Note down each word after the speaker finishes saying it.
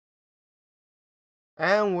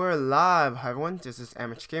And we're live. Hi everyone, this is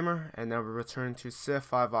Amateur Gamer, and now we're returning to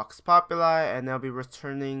CFI Vox Populi, and I'll be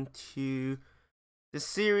returning to the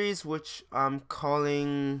series which I'm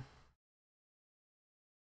calling...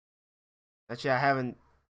 Actually, I haven't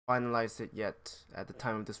finalized it yet at the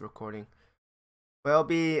time of this recording. But it'll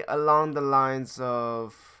be along the lines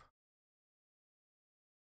of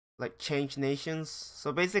like change nations.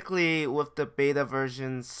 So basically, with the beta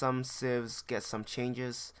version, some civs get some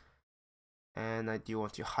changes, and I do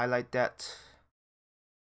want to highlight that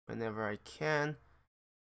whenever I can.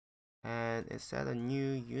 And is that a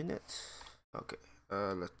new unit? Okay,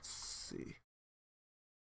 let's see.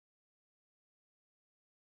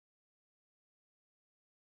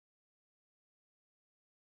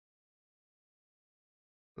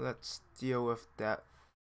 Let's deal with that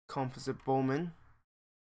composite bowman.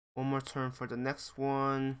 One more turn for the next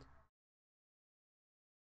one.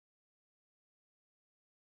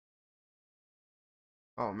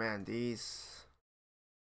 Oh man, these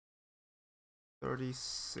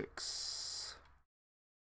 36.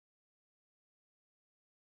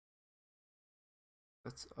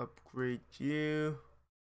 Let's upgrade you.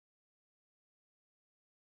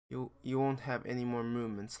 You won't have any more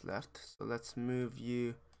movements left, so let's move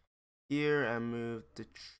you here and move the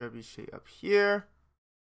trebuchet up here.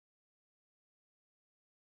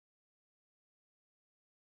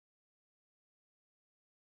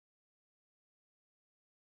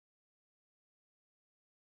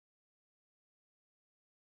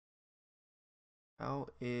 How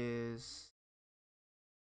is...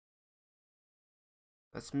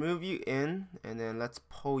 Let's move you in, and then let's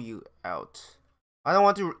pull you out. I don't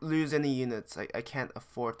want to lose any units. I can't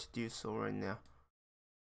afford to do so right now.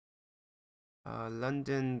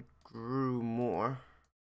 London grew more.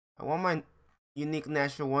 I want my unique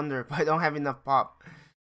national wonder, but I don't have enough pop.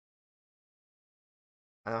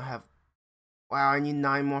 I don't have... Wow, I need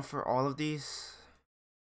 9 more for all of these.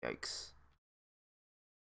 Yikes.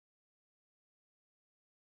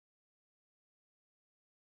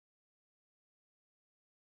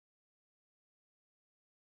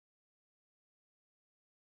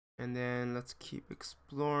 And then let's keep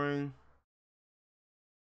exploring.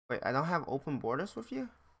 Wait, I don't have open borders with you?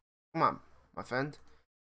 Come on, my friend.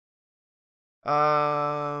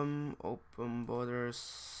 Open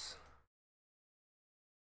borders.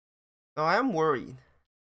 No, I am worried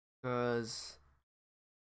because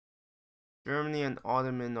Germany and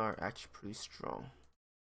Ottoman are actually pretty strong.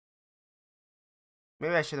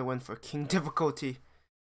 Maybe I should have went for king difficulty.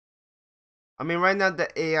 I mean, right now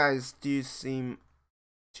the AIs do seem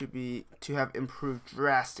to have improved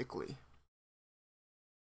drastically.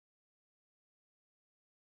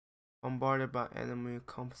 Bombarded by enemy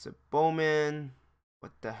composite bowmen.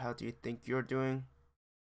 What the hell do you think you're doing?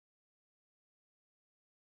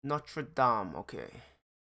 Notre Dame, okay.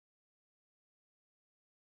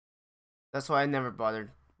 That's why I never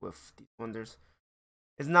bothered with these wonders.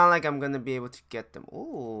 It's not like I'm gonna be able to get them.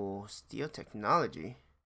 Ooh, steel technology.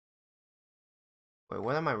 Wait,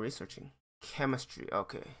 what am I researching? Chemistry,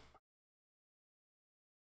 okay.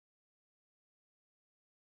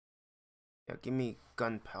 Yeah, give me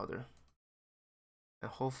gunpowder. And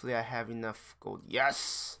hopefully I have enough gold.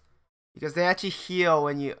 Yes! Because they actually heal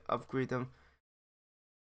when you upgrade them.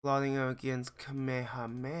 Plotting against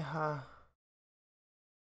Kamehameha.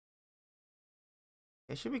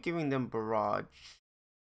 I should be giving them barrage.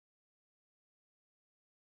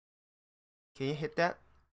 Can you hit that?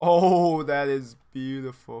 Oh, that is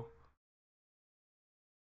beautiful.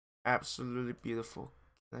 Absolutely beautiful.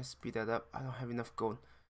 Can I speed that up? I don't have enough gold.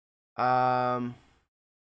 Now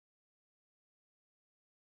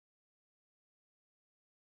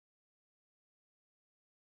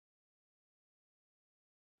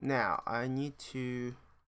I need to...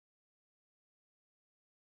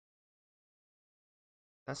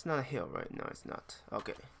 That's not a hill, right? No, it's not.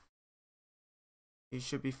 Okay. You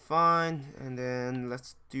should be fine. And then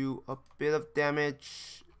let's do a bit of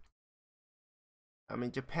damage. I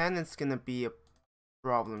mean, Japan is gonna be a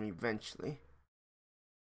problem eventually.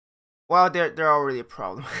 Well, they're already a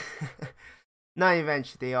problem. Not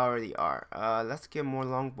eventually, they already are. Let's get more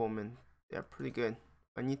longbowmen. They're pretty good.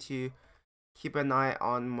 I need to keep an eye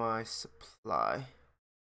on my supply.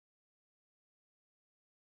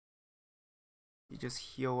 You just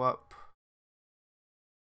heal up.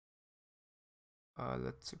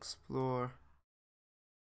 Let's explore.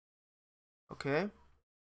 Okay.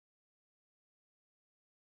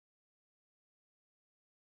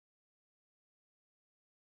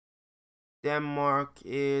 Denmark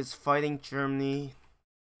is fighting Germany.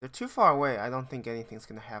 They're too far away. I don't think anything's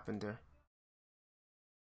gonna happen there.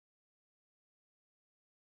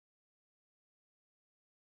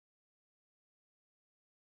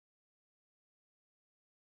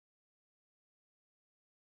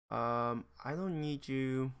 I don't need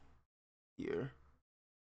you here.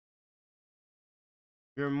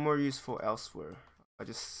 You're more useful elsewhere. I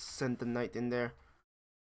just sent the knight in there.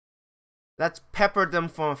 Let's pepper them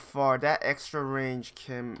from afar. That extra range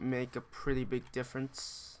can make a pretty big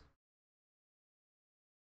difference.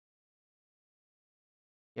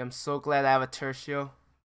 Yeah, I'm so glad I have a tertio.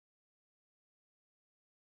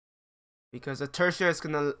 Because a tertio is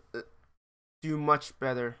gonna do much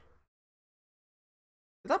better.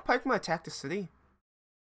 Did that pikeman attack the city?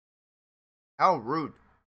 How rude.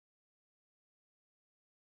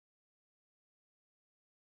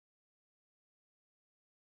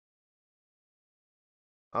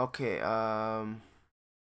 Okay,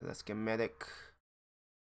 let's get medic.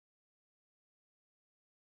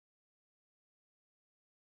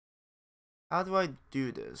 How do I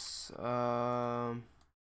do this?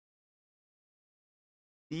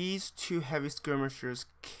 These two heavy skirmishers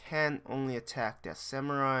can only attack that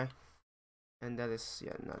samurai. And that is,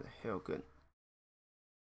 yeah, not a hill. Good.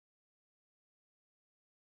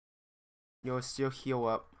 You'll still heal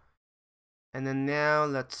up. And then now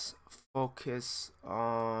let's focus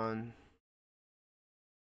on...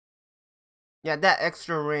 Yeah, that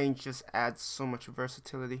extra range just adds so much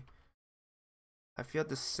versatility. I feel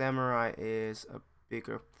the samurai is a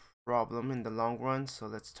bigger problem in the long run, so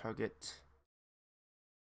let's target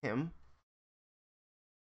him.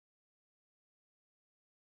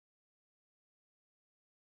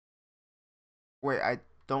 Wait, I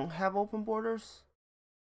don't have open borders?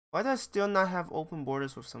 Why do I still not have open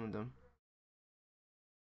borders with some of them?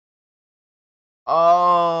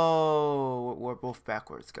 Oh, we're both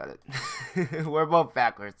backwards. Got it. We're both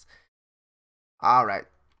backwards. Alright.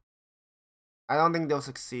 I don't think they'll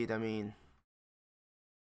succeed. I mean...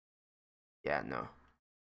 Yeah, no.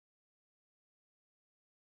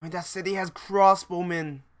 I mean, that city has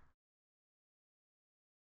crossbowmen.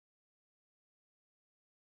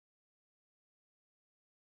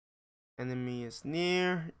 Enemy is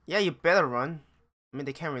near. Yeah, you better run. I mean,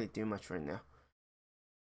 they can't really do much right now.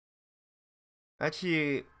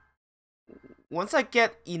 Actually, once I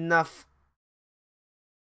get enough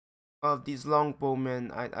of these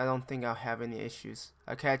longbowmen, I don't think I'll have any issues.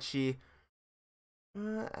 I can actually...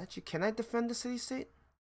 actually, can I defend the city-state?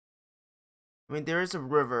 I mean, there is a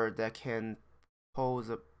river that can pose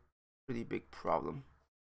a pretty big problem.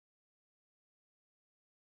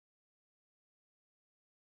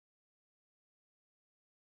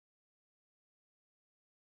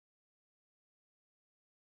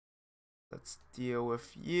 Let's deal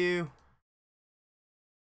with you.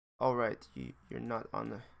 Alright, you're not on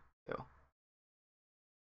the hill.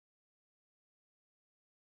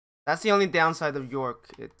 That's the only downside of York.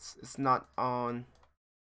 It's not on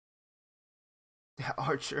the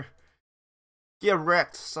archer. Get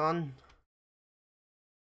wrecked, son.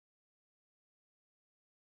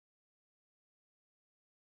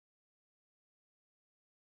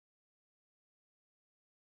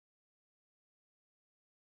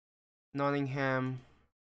 Nottingham.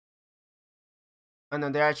 Oh no,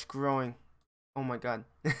 they're actually growing. Oh my god.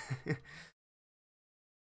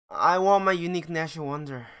 I want my unique national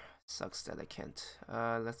wonder. Sucks that I can't.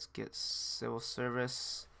 Let's get civil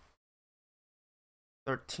service.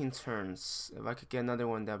 13 turns. If I could get another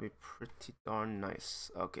one, that'd be pretty darn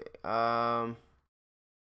nice. Okay. I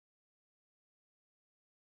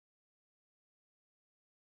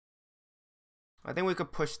think we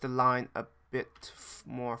could push the line a bit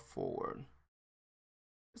more forward.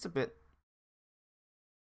 Just a bit.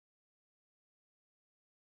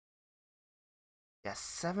 Yeah,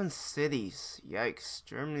 7 cities. Yikes.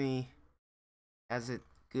 Germany has it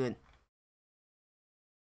good.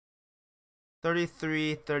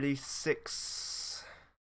 33, 36.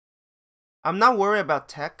 I'm not worried about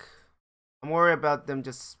tech. I'm worried about them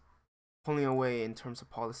just pulling away in terms of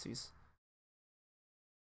policies.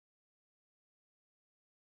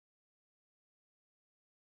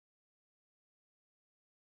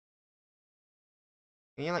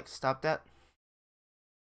 Can you like stop that?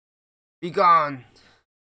 Be gone!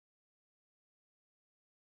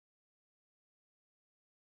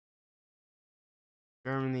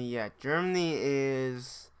 Germany, yeah. Germany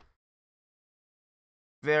is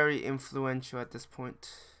very influential at this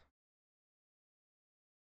point.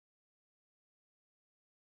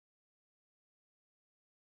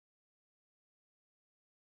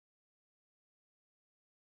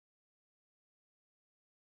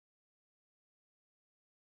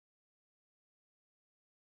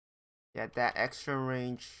 Yeah, that extra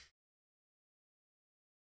range.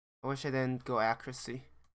 I wish I didn't go accuracy.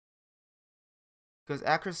 Because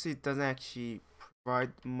accuracy doesn't actually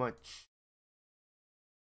provide much.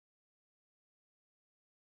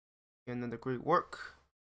 Another great work.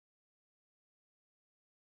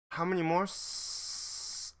 How many more?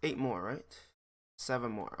 8 more, right?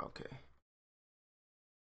 7 more, okay.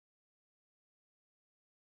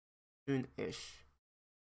 Soon-ish.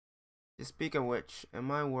 Speak of which,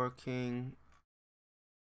 am I working?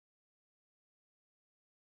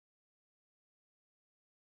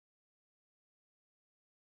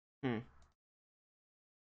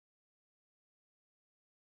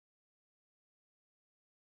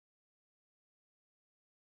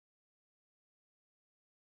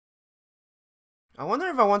 I wonder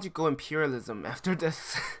if I want to go imperialism after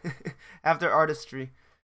this. After artistry.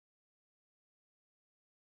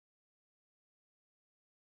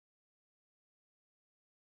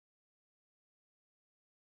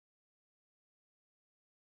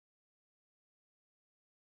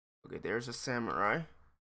 Okay, there's a samurai.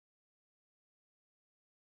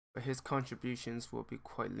 But his contributions will be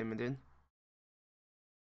quite limited.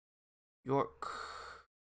 York.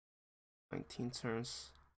 19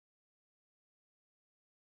 turns.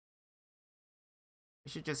 I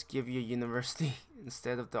should just give you a university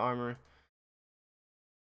instead of the armor.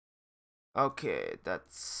 Okay,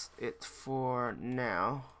 that's it for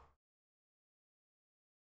now.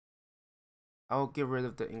 I'll get rid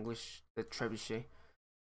of the English, the trebuchet.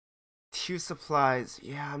 2 supplies.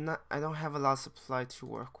 Yeah, I don't have a lot of supply to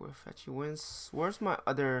work with. Actually, where's my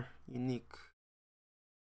other unique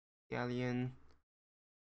galleon?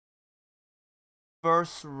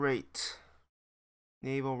 First rate.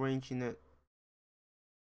 Naval range unit.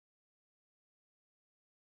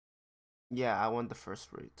 Yeah, I want the first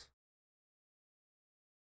rate.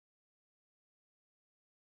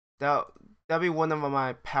 That'll be one of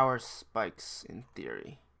my power spikes in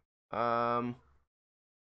theory. My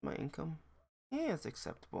income? Yeah, it's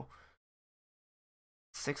acceptable.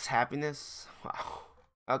 6 happiness? Wow.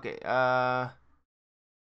 Okay,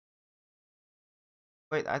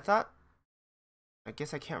 wait, I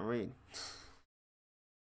guess I can't read.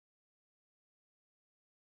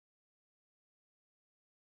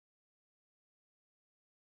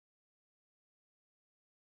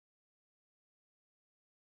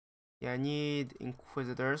 Yeah, I need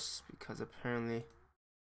inquisitors because apparently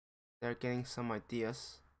they're getting some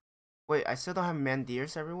ideas. Wait, I still don't have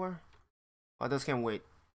mandiers everywhere? Oh, those can wait.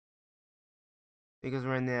 Because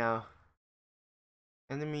right now,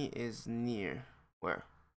 enemy is near. Where?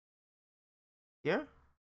 Here?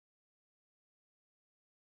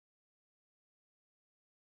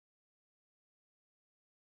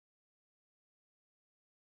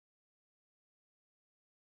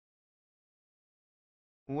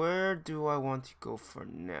 Where do I want to go for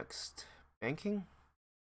next? Banking?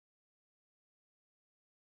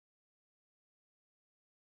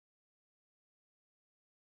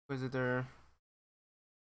 Inquisitor.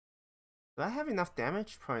 Do I have enough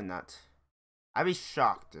damage? Probably not. I'd be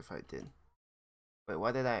shocked if I did. Wait,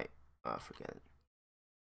 why did I? Oh, forget it.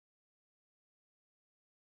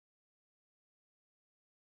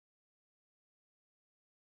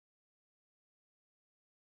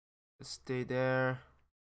 Just stay there.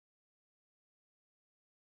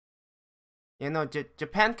 You know,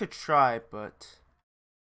 Japan could try, but...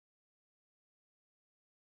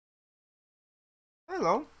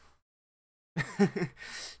 Hello.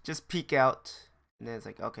 Just peek out. And then it's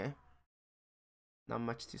like, okay. Not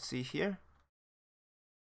much to see here.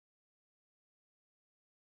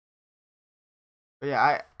 But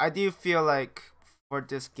yeah, I do feel like for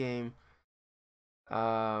this game,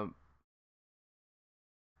 kind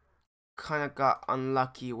of got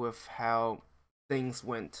unlucky with how things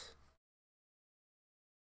went.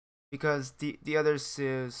 Because the others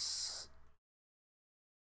is...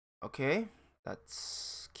 Okay,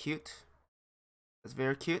 that's cute. That's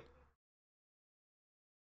very cute.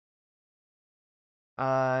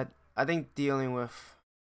 I think dealing with...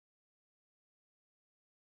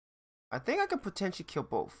 I think I could potentially kill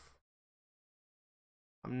both.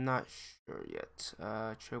 I'm not sure yet.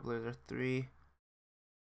 Trailblazer 3.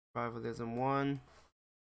 Rivalism 1.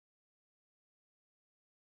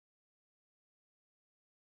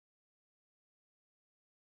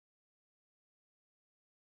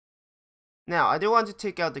 Now, I do want to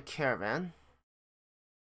take out the caravan.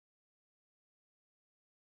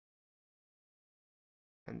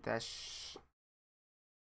 And that's...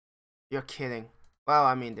 You're kidding. Well,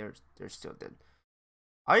 I mean, they're still dead.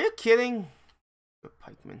 Are you kidding? The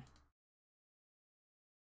pikeman.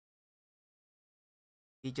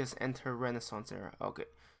 He just entered Renaissance era. Okay.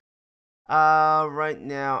 Right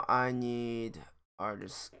now I need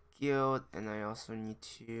Artist Guild, and I also need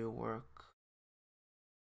to work.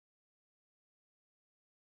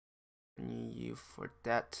 I need you for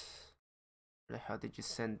that. Where the hell did you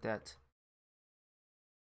send that?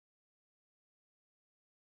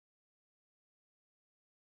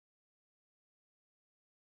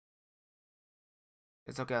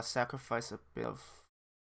 It's okay, I'll sacrifice a bit of...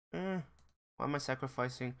 why am I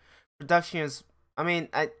sacrificing? Production is... I mean,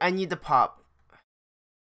 I need the pop.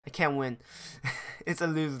 I can't win. It's a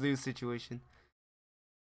lose-lose situation.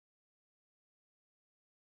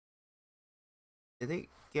 Did they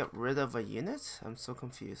get rid of a unit? I'm so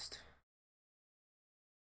confused.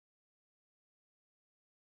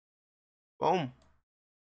 Boom.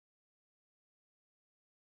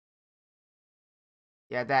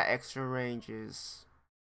 Yeah, that extra range is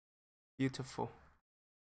beautiful.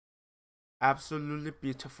 Absolutely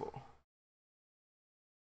beautiful.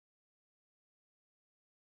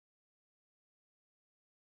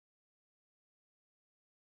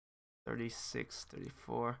 $36,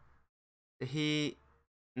 $34. He...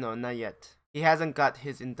 No, not yet. He hasn't got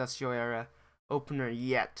his industrial era opener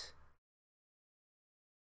yet.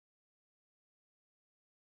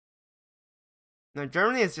 No,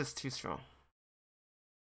 Germany is just too strong.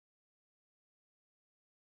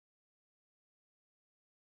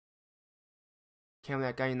 Can't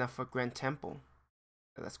believe I got enough for Grand Temple.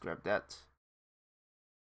 Let's grab that.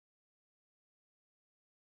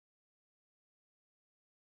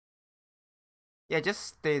 Yeah, just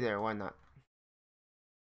stay there. Why not?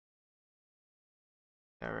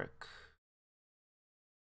 Eric.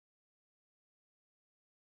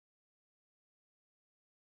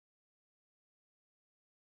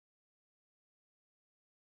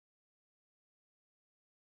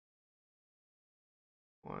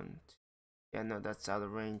 One. Two. Yeah, no, that's out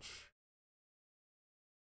of range.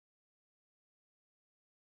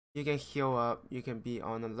 You can heal up. You can be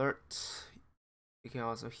on alert. You can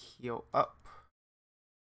also heal up.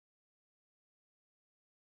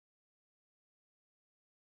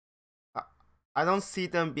 I don't see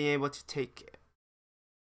them being able to take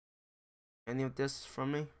any of this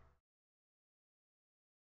from me.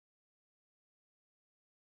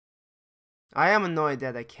 I am annoyed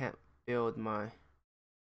that I can't build my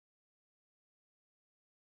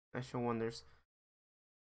National Wonders.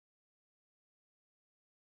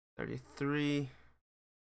 33.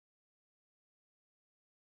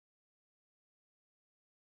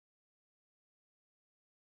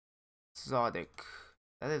 Exotic.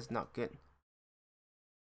 That is not good.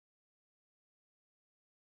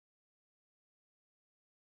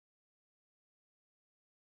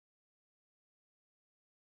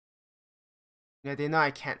 Yeah, they know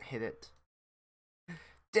I can't hit it.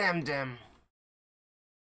 Damn them.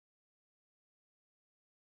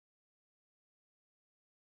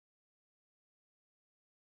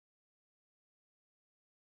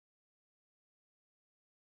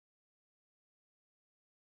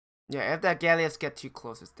 Yeah, if that Galleons get too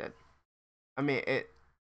close, it's dead. I mean,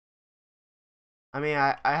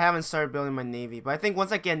 I haven't started building my navy, but I think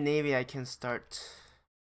once I get navy, I can start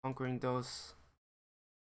conquering those.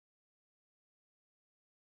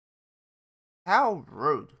 How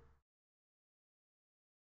rude.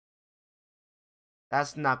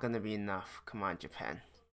 That's not gonna be enough. Come on, Japan.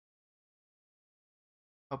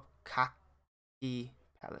 Okaki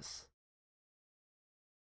Palace.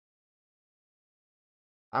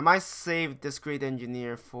 I might save this great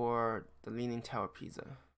engineer for the Leaning Tower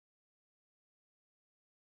Pisa.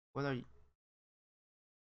 What are you?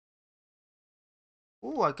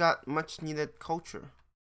 Oh, I got much needed culture.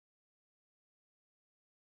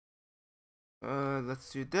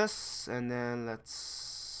 Let's do this, and then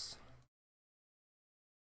let's...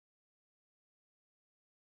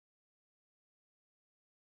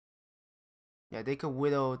 Yeah, they could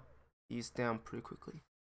whittle these down pretty quickly.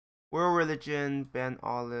 World religion, ban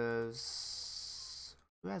olives.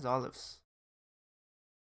 Who has olives?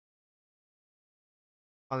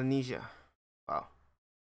 Polynesia. Wow.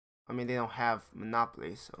 I mean, they don't have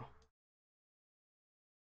monopoly, so...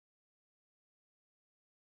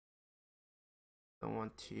 Don't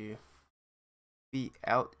want to be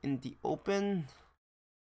out in the open.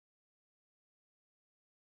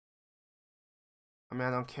 I mean,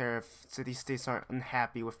 I don't care if city-states are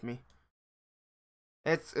unhappy with me.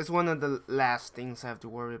 It's one of the last things I have to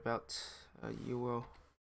worry about. You will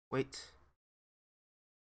wait.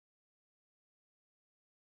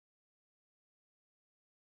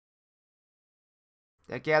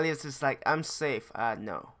 Yeah, Gallius is like, I'm safe.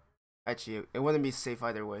 No. Actually, it wouldn't be safe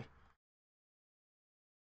either way.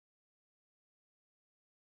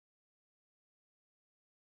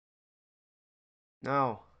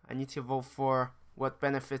 No, I need to vote for what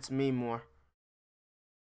benefits me more.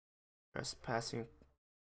 Trespassing.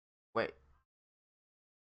 Wait.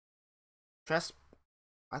 I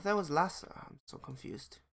thought it was Lhasa. I'm so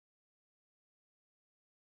confused.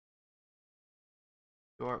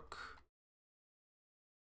 York.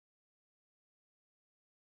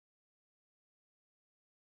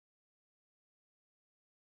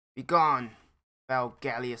 Be gone, foul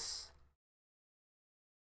Gallius.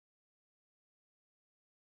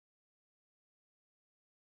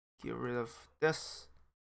 Get rid of this.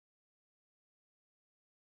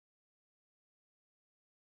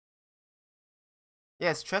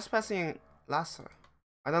 Yes, trespassing last time.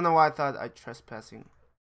 I don't know why I thought I trespassing.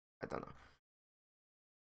 I don't know.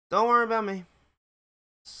 Don't worry about me.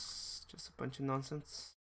 It's just a bunch of nonsense.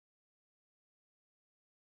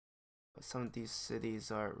 But some of these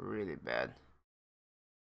cities are really bad.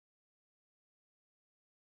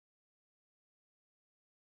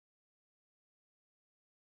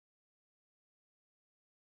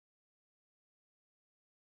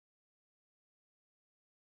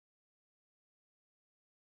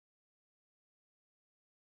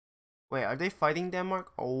 Wait, are they fighting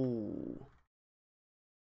Denmark? Oh.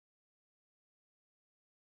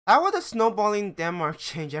 How would a snowballing Denmark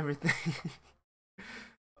change everything?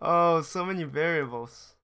 Oh, so many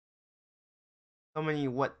variables. So many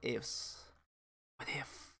what ifs. What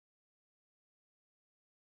if?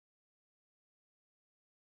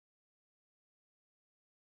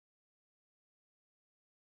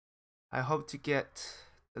 I hope to get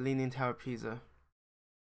the Leaning Tower Pisa.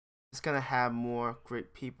 It's gonna have more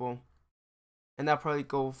great people. And I'll probably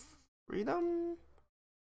go freedom.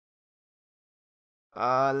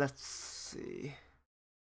 Let's see.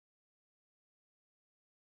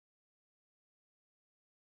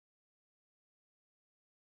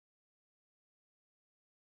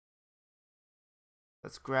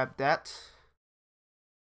 Let's grab that.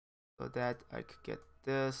 So that I could get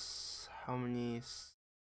this. How many?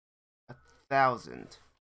 1,000.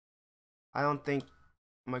 I don't think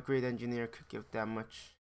my great engineer could give that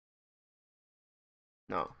much.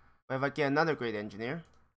 No. But if I get another great engineer,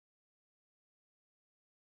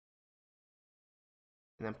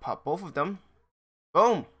 and then pop both of them,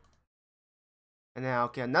 boom! And then I'll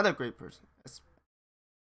get another great person.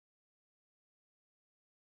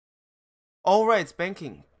 Oh right, it's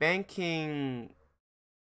banking. Banking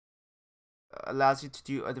allows you to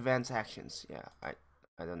do advanced actions. Yeah, I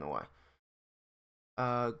don't know why.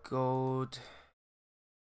 Gold.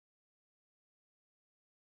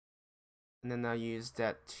 And then I use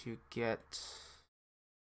that to get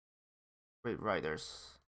great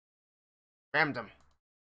riders. Ram them.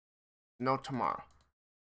 No tomorrow.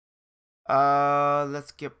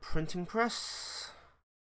 Let's get printing press.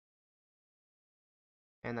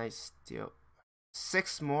 And I still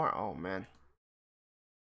 6 more. Oh man,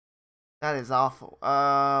 that is awful.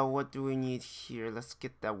 What do we need here? Let's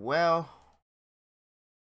get that well.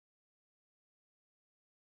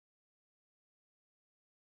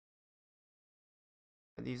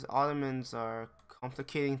 These Ottomans are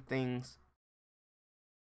complicating things.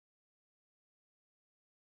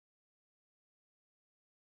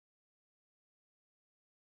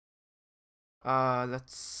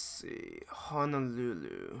 Let's see.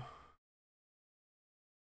 Honolulu.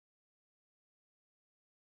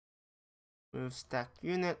 Move stack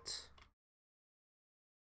unit.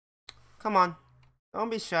 Come on.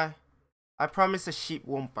 Don't be shy. I promise the sheep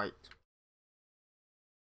won't bite.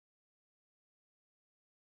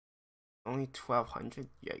 Only 1,200?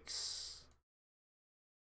 Yikes.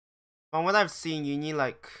 From what I've seen, you need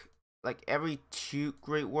like every 2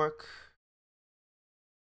 great work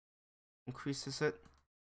increases it.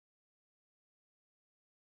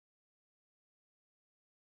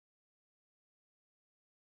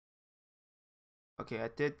 Okay, I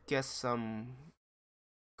did get some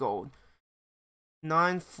gold.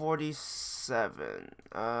 947.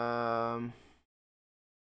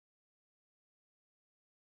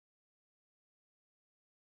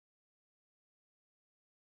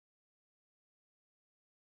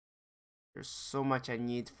 There's so much I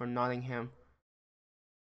need for Nottingham.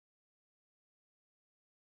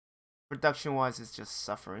 Production wise, it's just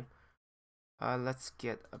suffering. Let's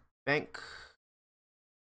get a bank.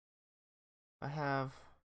 I have.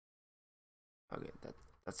 Okay,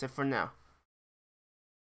 that's it for now.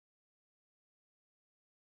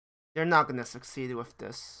 They're not gonna succeed with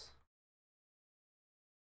this.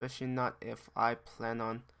 Especially not if I plan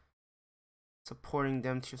on supporting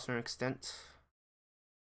them to a certain extent.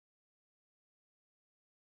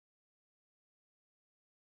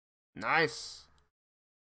 Nice.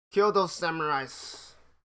 Kill those samurais.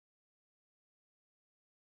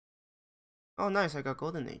 Oh nice, I got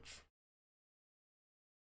Golden Age.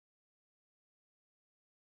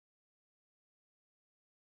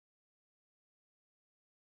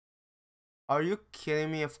 Are you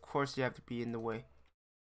kidding me? Of course you have to be in the way.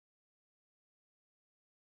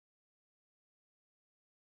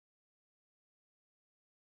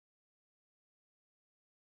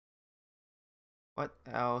 What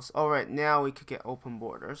else? Alright, now we could get open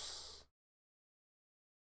borders.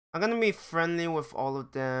 I'm gonna be friendly with all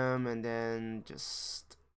of them and then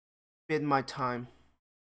just bid my time.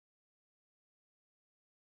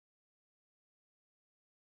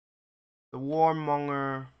 The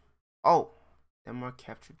warmonger. Oh, Denmark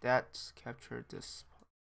captured that. Captured this.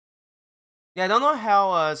 Yeah, I don't know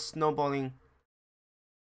how snowballing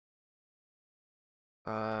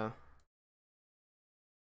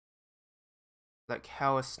like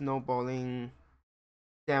how a snowballing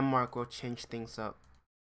Denmark will change things up.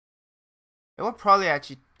 It will probably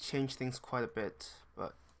actually change things quite a bit,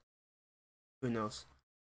 but who knows?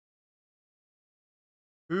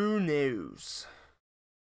 Who knows?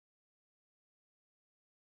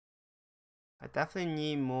 I definitely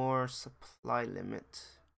need more supply limit.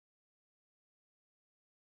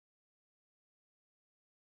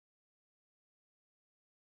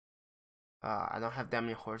 I don't have that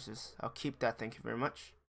many horses. I'll keep that, thank you very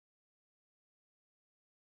much.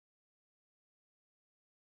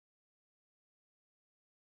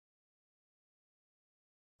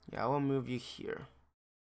 Yeah, I will move you here.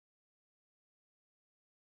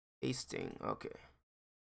 Hasting, okay.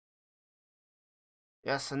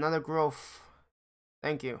 Yes, another growth.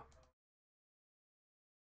 Thank you.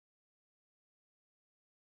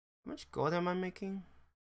 How much gold am I making?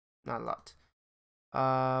 Not a lot.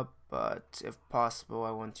 But if possible,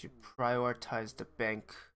 I want to prioritize the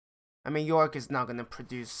bank. I mean, York is not gonna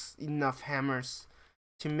produce enough hammers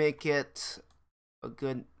to make it a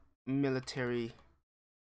good military.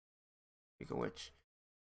 Speaking of which,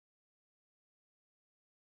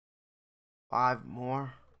 5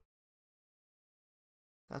 more.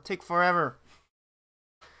 That'll take forever.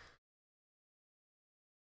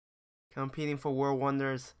 Competing for world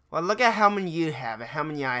wonders. Well, look at how many you have and how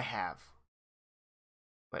many I have.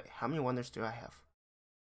 Wait, how many wonders do I have?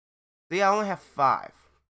 See, I only have 5.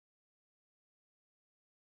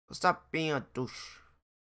 So stop being a douche.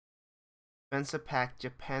 Spencer Pack,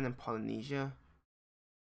 Japan, and Polynesia.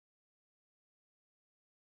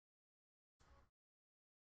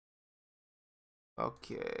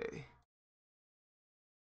 Okay.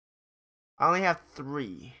 I only have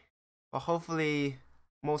 3. But hopefully,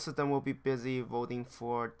 most of them will be busy voting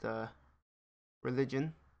for the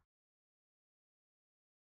religion.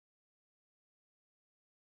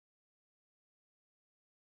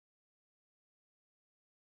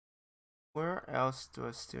 Where else do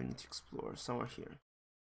I still need to explore? Somewhere here.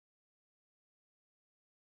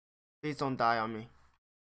 Please don't die on me.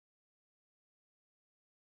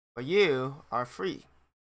 But you are free.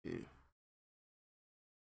 You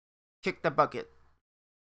kick the bucket.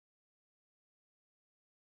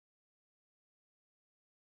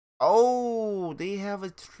 Oh, they have a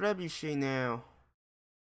trebuchet now.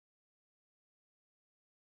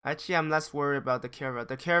 Actually, I'm less worried about the caravan.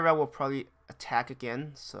 The caravan will probably attack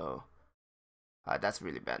again, so that's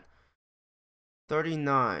really bad.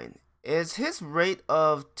 39. Is his rate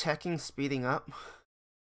of teching speeding up?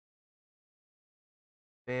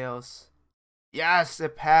 Fails. Yes,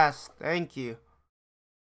 it passed. Thank you.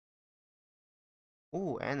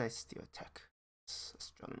 Oh, and I steal tech.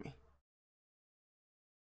 Astronomy.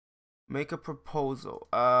 Make a proposal.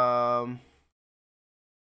 Gotland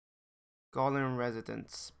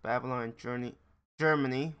residents. Babylon and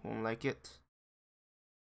Germany won't like it.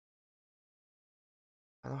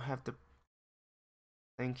 I don't have the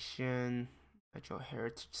sanction. Natural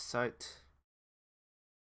heritage site.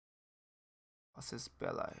 Casus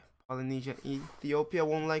Belli. Polynesia, Ethiopia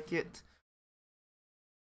won't like it.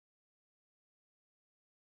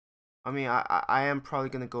 I mean, I am probably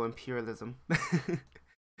gonna go imperialism.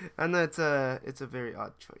 I know it's a very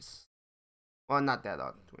odd choice. Well, not that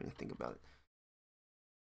odd when you think about it.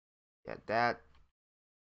 Yeah, that.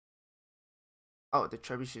 Oh, the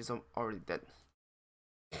trebuchet is already dead.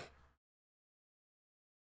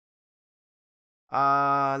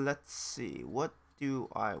 Let's see. What do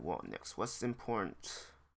I want next? What's important?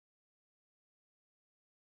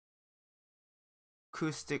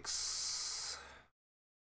 Acoustics.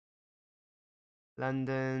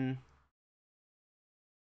 London.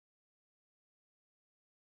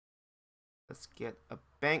 Let's get a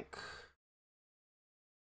bank.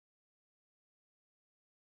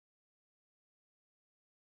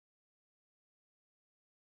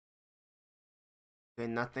 Okay,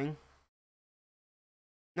 nothing.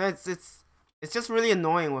 No, it's just really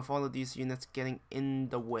annoying with all of these units getting in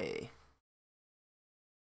the way.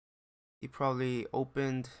 He probably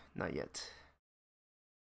opened, not yet.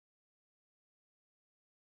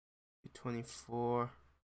 24.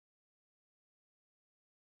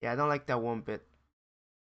 Yeah, I don't like that one bit.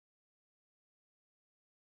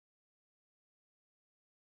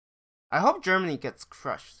 I hope Germany gets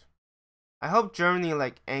crushed. I hope Germany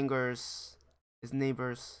like angers his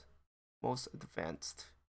neighbors most advanced.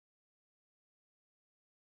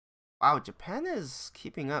 Wow, Japan is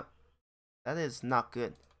keeping up. That is not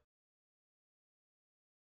good.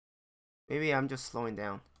 Maybe I'm just slowing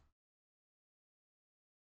down.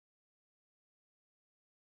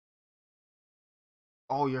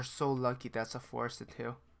 Oh, you're so lucky that's a forested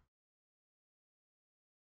hill.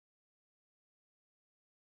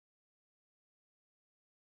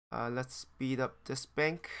 Let's speed up this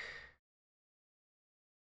bank.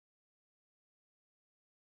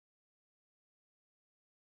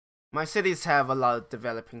 My cities have a lot of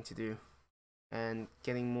developing to do, and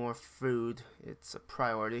getting more food, it's a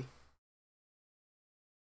priority.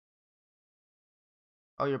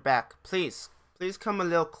 Oh, you're back. Please, please come a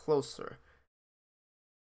little closer.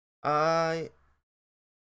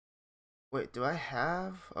 Wait, do I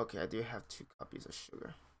have? Okay, I do have 2 copies of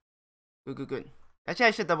sugar. Good, good, good. Actually,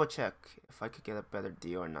 I should double check if I could get a better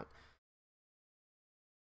deal or not.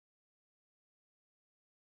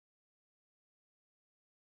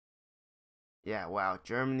 Yeah, wow,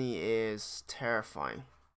 Germany is terrifying.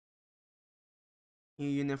 New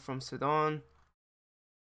unit from Sudan.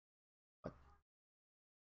 What?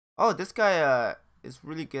 Oh, this guy is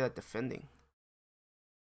really good at defending.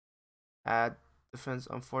 Add defense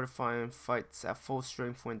on fortifying, fights at full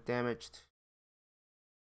strength when damaged.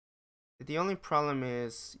 The only problem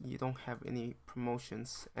is you don't have any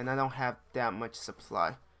promotions, and I don't have that much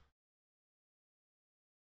supply.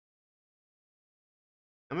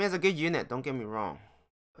 I mean, it's a good unit, don't get me wrong,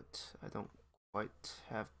 but I don't quite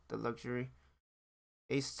have the luxury.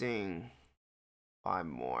 Hasting 5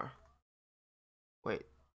 more. Wait,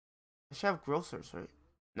 I should have grocers, right?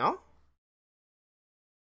 No?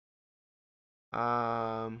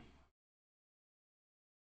 Um,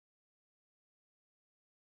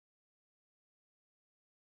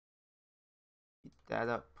 Eat that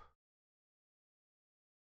up.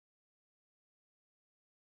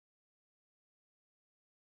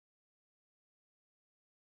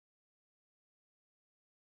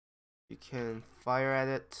 You can fire at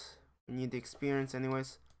it. You need the experience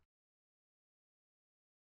anyways.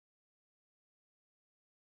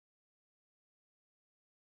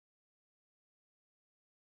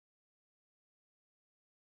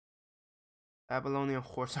 Babylonian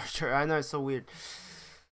horse archer. I know, it's so weird.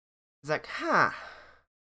 It's like, huh.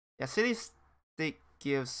 Yeah, city state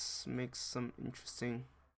gives makes some interesting.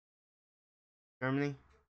 Germany.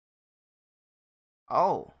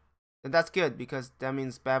 Oh, then that's good because that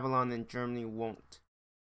means Babylon and Germany won't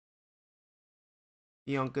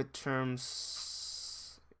be on good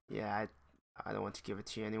terms. Yeah, I don't want to give it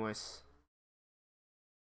to you anyways.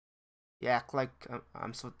 You act like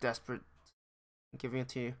I'm so desperate giving it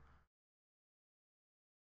to you.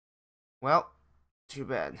 Well, too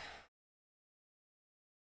bad.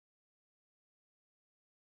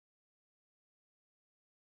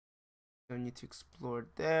 Don't need to explore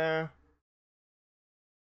there.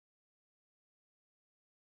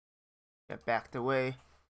 Get backed away.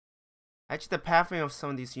 Actually, the pathing of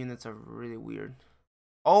some of these units are really weird.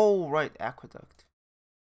 Oh, right, aqueduct.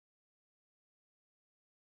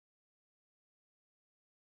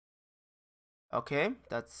 Okay,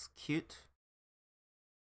 that's cute.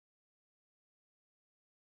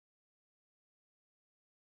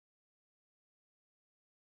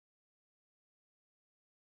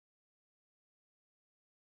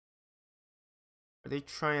 Are they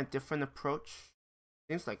trying a different approach?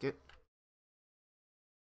 Seems like it.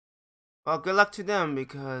 Well, good luck to them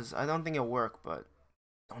because I don't think it'll work, but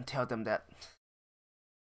don't tell them that.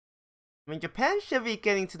 I mean, Japan should be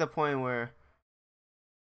getting to the point where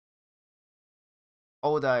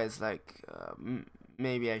Oda is like,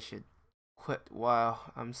 maybe I should quit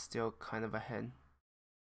while I'm still kind of ahead.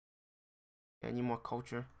 I need more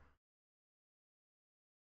culture.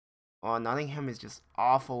 Oh, Nottingham is just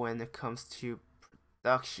awful when it comes to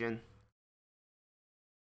production.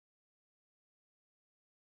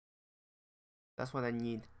 That's what I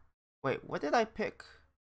need. Wait, what did I pick?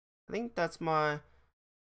 I think that's my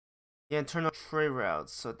internal trade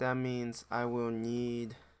routes. So that means I will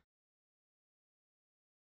need.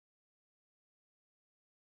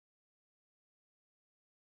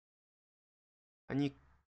 I need.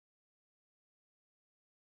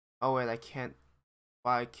 Oh wait, I can't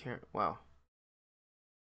buy Well,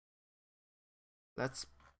 let's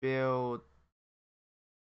build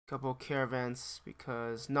a couple caravans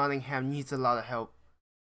because Nottingham needs a lot of help.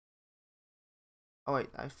 Oh wait,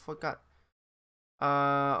 I forgot.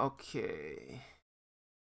 Okay.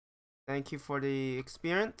 Thank you for the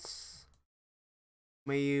experience.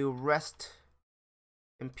 May you rest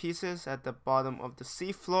in pieces at the bottom of the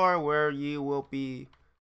seafloor, where you will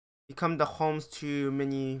become the homes to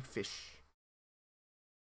many fish.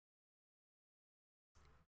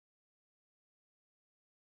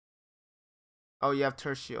 Oh, you have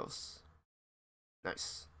tertials.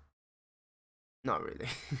 Nice. Not really.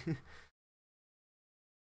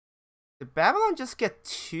 Did Babylon just get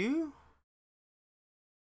 2?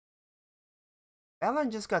 Babylon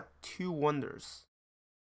just got 2 wonders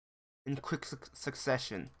in quick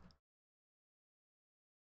succession.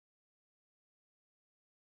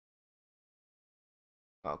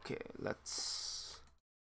 Okay, let's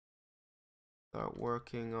start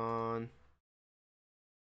working on...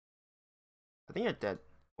 I think you're dead.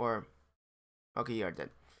 Or... Okay, you're dead.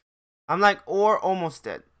 I'm like, or almost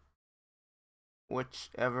dead.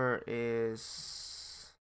 Whichever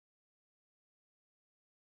is...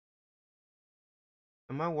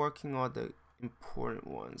 Am I working on the important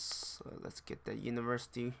ones? Let's get that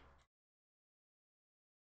university.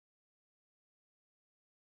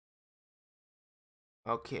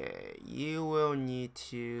 Okay, you will need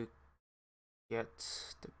to get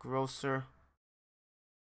the grocer.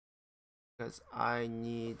 Because I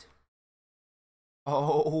need...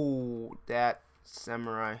 Oh, that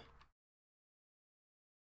samurai.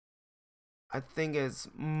 I think it's...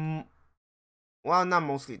 well, not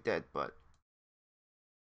mostly dead, but...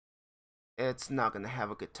 it's not gonna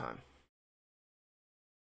have a good time.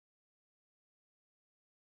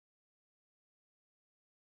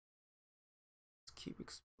 Let's keep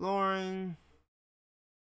exploring.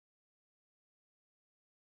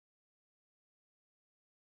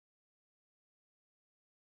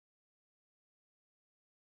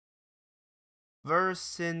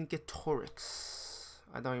 Vercingetorix.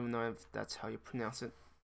 I don't even know if that's how you pronounce it.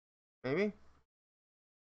 Maybe?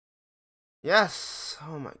 Yes!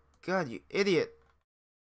 Oh my god, you idiot.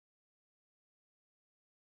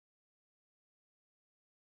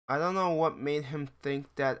 I don't know what made him think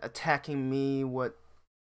that attacking me would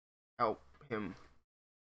help him.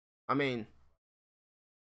 I mean...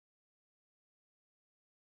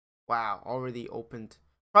 wow, already opened.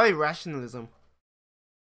 Probably rationalism.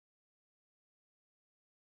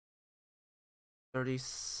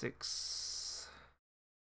 36.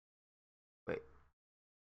 Wait.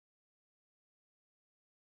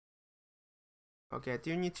 Okay, I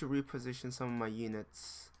do need to reposition some of my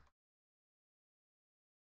units.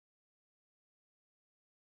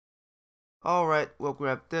 Alright, we'll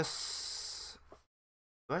grab this.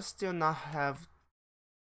 Do I still not have...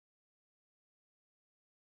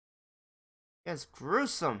 yeah, it's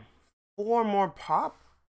gruesome. 4 more pop?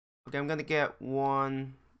 Okay, I'm gonna get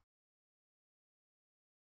 1.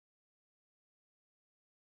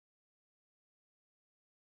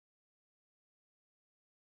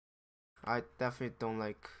 I definitely don't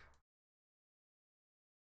like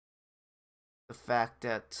the fact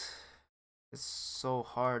that it's so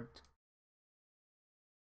hard.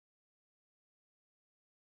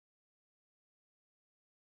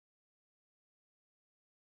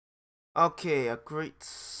 Okay, a great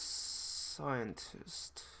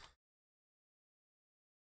scientist.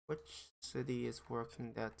 Which city is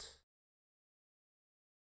working that?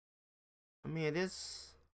 I mean, it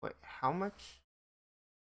is... wait, how much?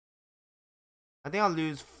 I think I'll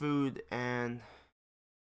lose food and...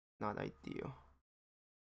 not ideal.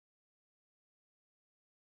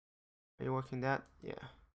 Are you working that? Yeah.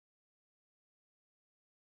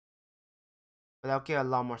 But I'll get a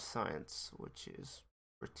lot more science, which is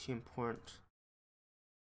pretty important.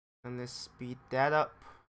 And let's speed that up.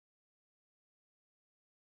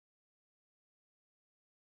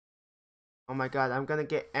 Oh my god, I'm gonna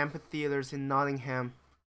get amphitheaters in Nottingham.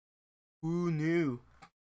 Who knew?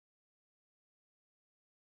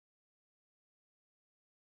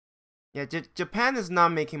 Yeah, Japan is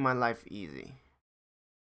not making my life easy.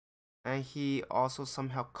 And he also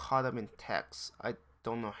somehow caught up in tax. I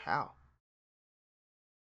don't know how.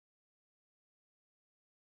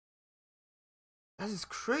 That is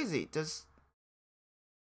crazy. Does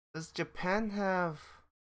Japan have...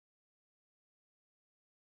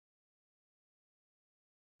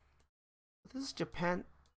 this is Japan?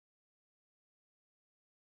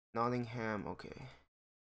 Nottingham, okay.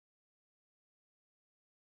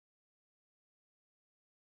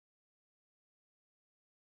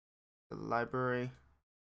 The library.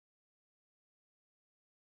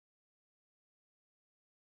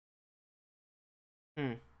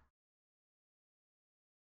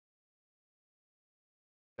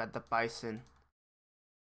 Got the bison.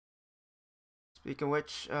 Speaking of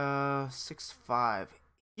which, 6'5".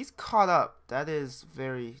 He's caught up. That is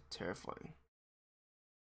very terrifying.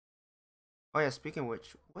 Oh yeah, speaking of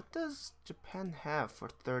which, what does Japan have for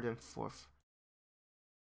third and fourth?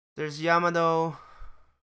 There's Yamato.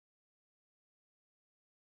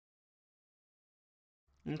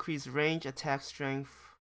 Increase range, attack strength.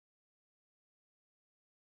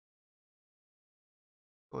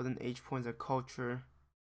 Golden age points of culture.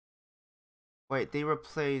 Wait, they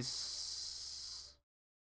replace...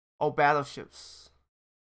 Oh, battleships.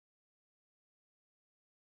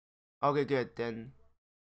 Okay, good, then.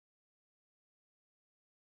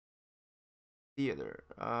 Theater.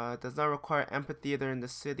 Does not require amphitheater in the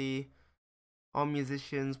city. All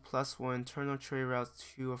musicians +1 internal trade routes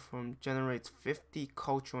 2 from generates 50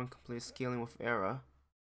 culture when complete scaling with era.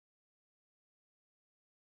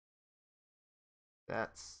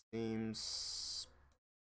 That seems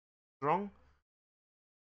strong.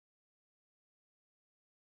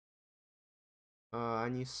 I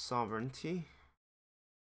need sovereignty.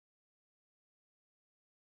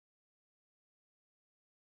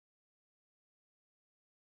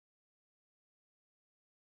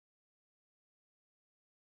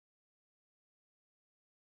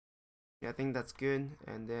 Yeah, I think that's good.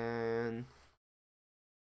 And then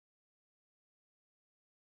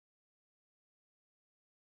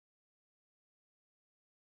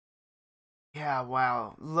yeah,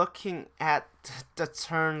 wow. Looking at the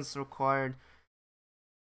turns required,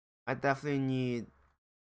 I definitely need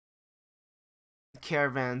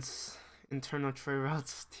caravans, internal trade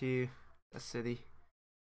routes to the city.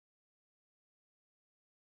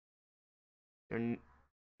 They're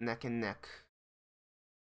neck and neck.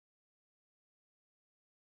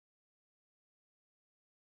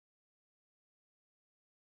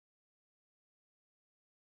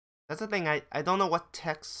 That's the thing, I don't know what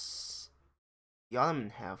techs the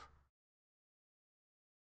Ottoman have.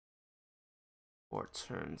 4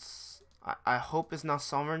 turns. I hope it's not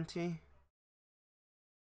sovereignty.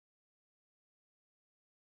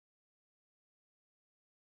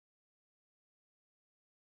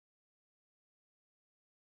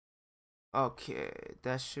 Okay,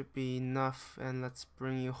 that should be enough, and let's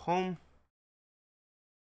bring you home.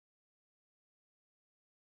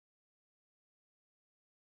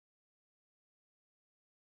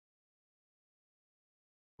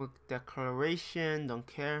 Book declaration, don't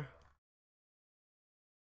care.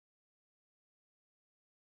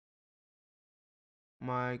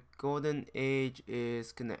 My golden age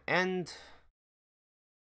is gonna end.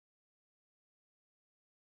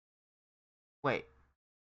 Wait,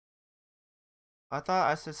 I thought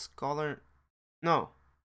I said scholar. No.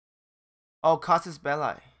 Oh, casus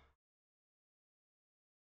belli.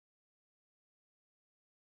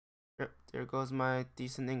 There goes my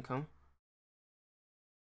decent income.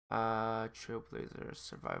 Trailblazer,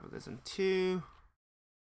 survivalism 2.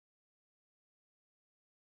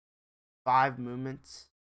 5 movements.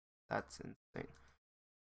 That's insane.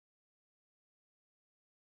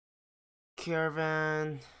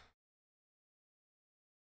 Caravan.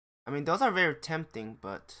 I mean, those are very tempting,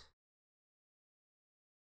 but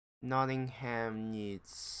Nottingham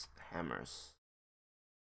needs hammers.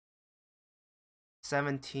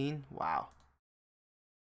 17. Wow.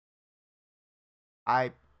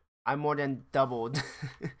 I more than doubled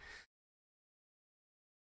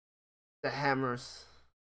the hammers.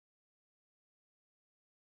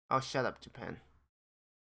 Oh, shut up, Japan.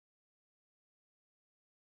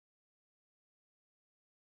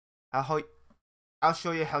 I'll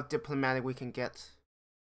show you how diplomatic we can get.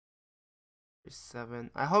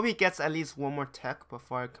 7. I hope he gets at least one more tech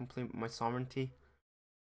before I complete my sovereignty.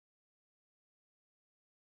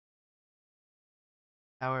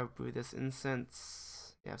 Tower of Buddhist incense.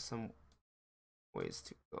 You have some ways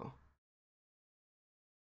to go.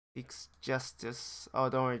 Seeks justice. Oh,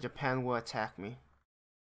 don't worry, Japan will attack me.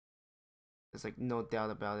 There's like no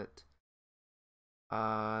doubt about it.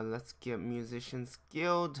 Let's get Musicians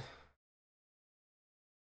Guild.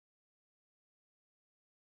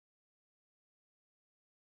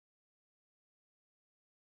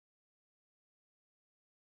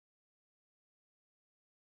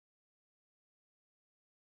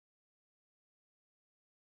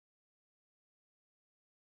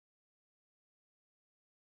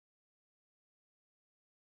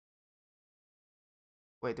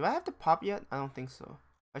 Wait, do I have to pop yet? I don't think so.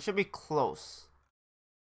 I should be close.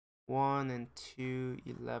 1 and 2,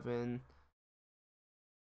 11.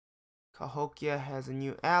 Cahokia has a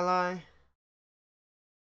new ally.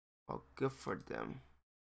 Oh, good for them.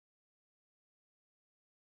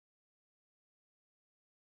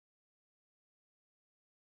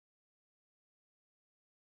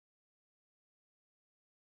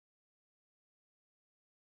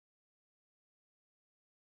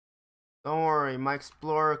 Don't worry, my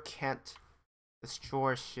explorer can't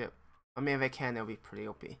Destroy ship. I mean, if I can, it'll be pretty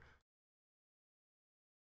OP.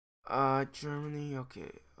 Germany.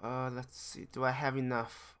 Okay. Let's see. Do I have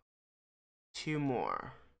enough? 2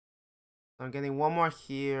 more. So I'm getting 1 more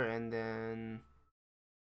here, and then.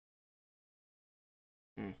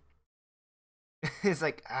 It's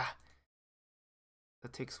like that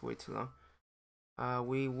takes way too long.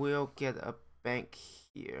 We will get a bank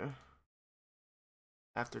here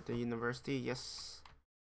after the university. Yes.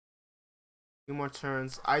 2 more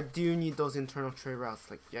turns. I do need those internal trade routes.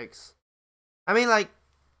 Like, yikes. I mean, like,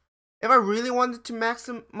 if I really wanted to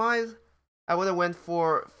maximize, I would have went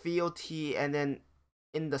for VOT and then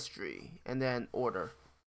industry and then order.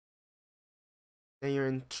 Then your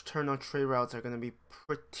internal trade routes are gonna be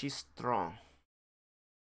pretty strong.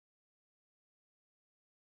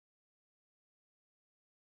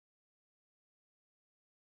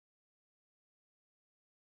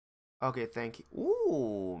 Okay, thank you.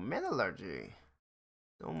 Ooh, metallurgy.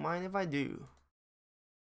 Don't mind if I do.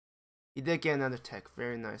 He did get another tech.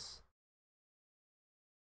 Very nice.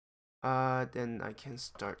 Then I can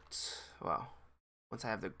start. Wow. Once I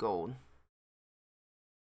have the gold.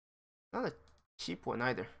 Not a cheap one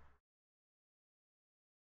either.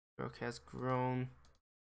 Work has grown.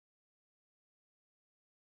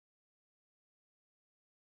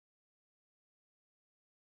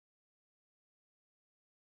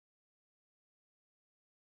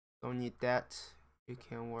 Don't need that. You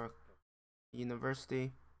can work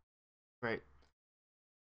university. Right.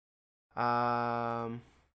 I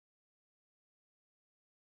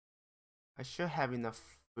should have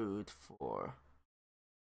enough food for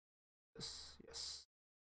this. Yes.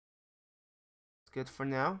 It's good for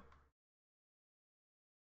now.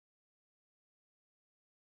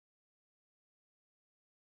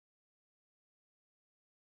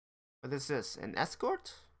 What is this? An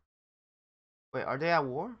escort? Wait, are they at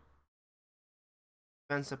war?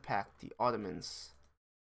 Defensive pact, the Ottomans.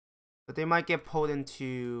 But they might get pulled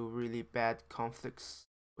into really bad conflicts,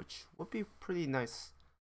 which would be pretty nice.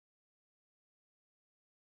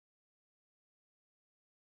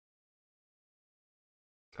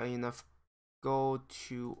 Got enough gold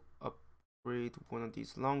to upgrade one of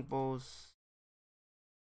these longbows.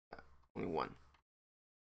 Yeah, only one.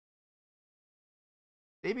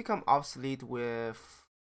 They become obsolete with...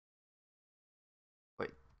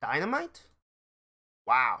 Wait, dynamite?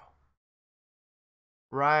 Wow.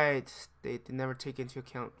 Right, they never take into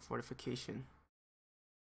account fortification.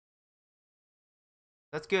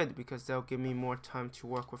 That's good, because that'll give me more time to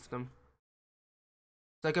work with them.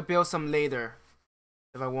 So I could build some later,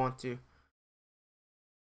 if I want to.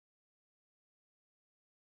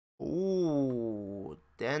 Ooh,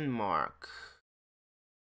 Denmark.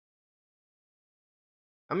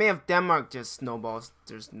 I mean, if Denmark just snowballs,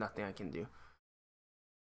 there's nothing I can do.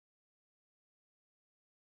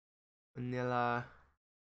 Manila.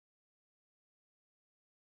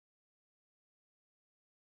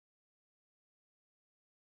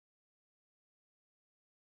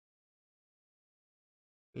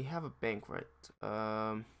 We have a bank, right?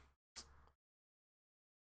 I'm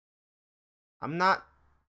not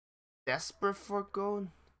desperate for gold.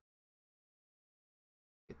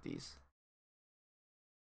 Get these.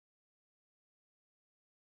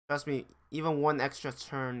 Trust me, even one extra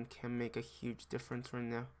turn can make a huge difference right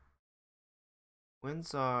now.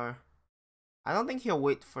 Winds are... I don't think he'll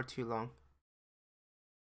wait for too long.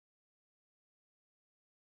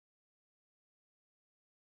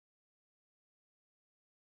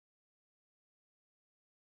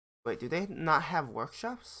 Wait, do they not have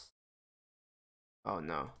workshops? Oh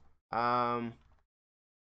no. I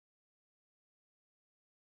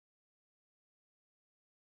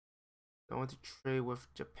want to trade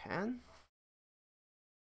with Japan.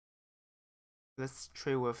 Let's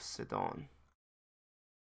trade with Sidon.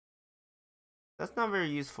 That's not very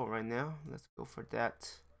useful right now. Let's go for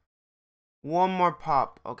that. One more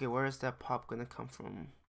pop. Okay, where is that pop gonna come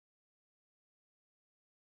from?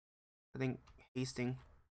 I think Hastings.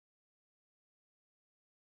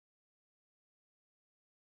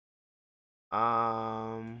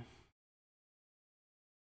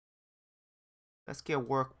 Let's get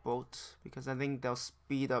workboat because I think they'll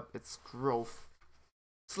speed up its growth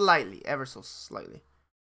slightly, ever so slightly.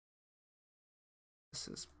 This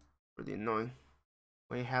is pretty annoying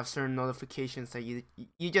when you have certain notifications that you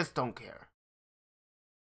just don't care.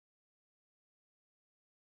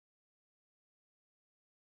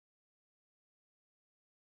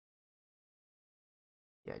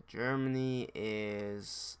 Yeah, Germany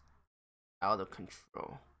is out of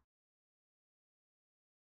control.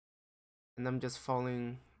 And I'm just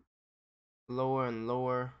falling lower and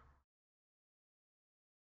lower.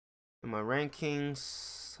 in my rankings,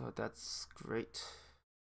 so that's great.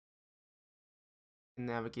 In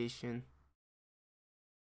navigation.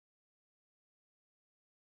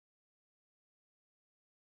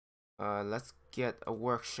 Let's get a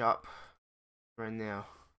workshop right now.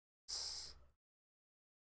 It's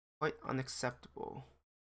quite unacceptable.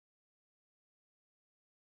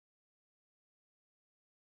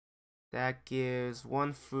 That gives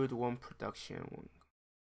 1 food, 1 production.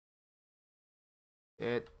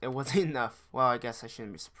 It wasn't enough. Well, I guess I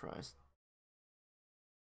shouldn't be surprised.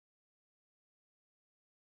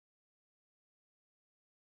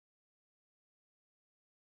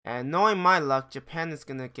 And knowing my luck, Japan is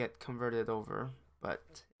gonna get converted over,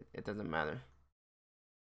 but it doesn't matter.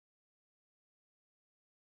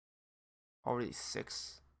 Already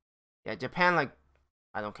 6. Yeah, Japan, like,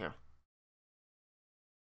 I don't care.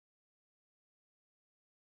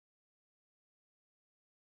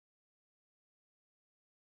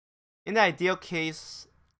 In the ideal case,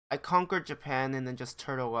 I conquer Japan and then just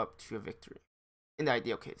turtle up to a victory. In the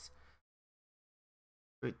ideal case.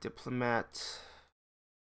 Great diplomat.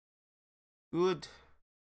 Good.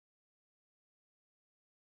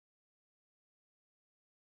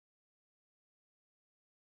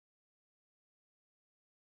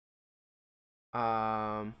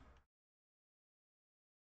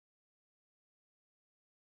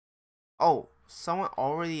 Oh, someone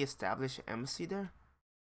already established an embassy there?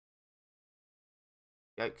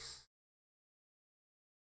 Yikes.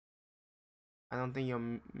 I don't think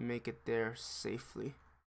you'll make it there safely.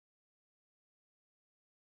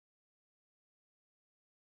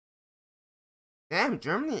 Damn,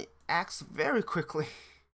 Germany acts very quickly.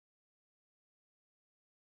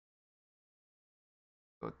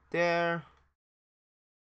 Go there.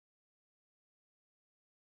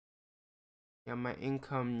 Yeah, my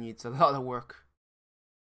income needs a lot of work.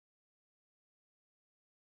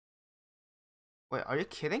 Wait, are you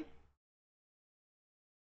kidding?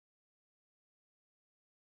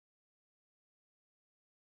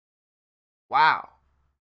 Wow.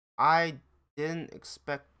 I didn't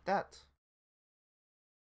expect that.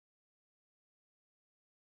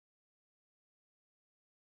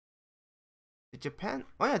 Did Japan?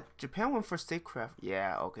 Oh yeah, Japan went for statecraft.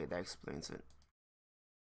 Yeah, okay, that explains it.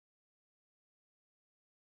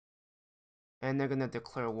 And they're gonna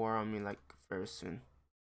declare war on me like very soon.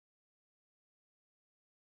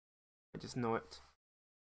 I just know it.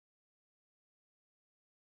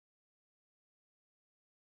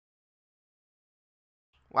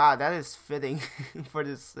 Wow, that is fitting for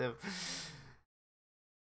this civ.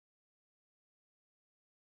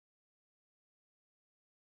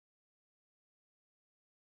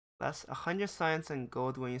 That's 100 science and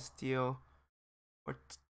gold when you steal, or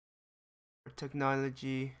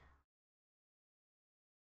technology.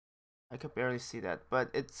 I could barely see that,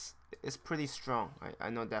 but it's pretty strong. I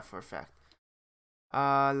know that for a fact.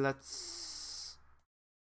 Let's.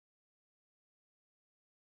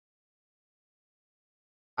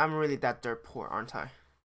 I'm really that dirt poor, aren't I?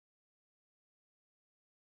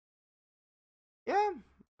 Yeah,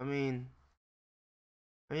 I mean,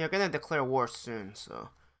 you're gonna declare war soon, so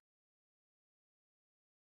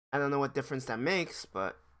I don't know what difference that makes,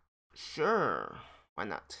 but sure, why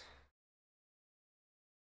not?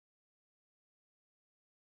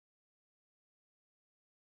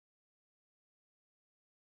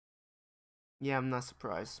 Yeah, I'm not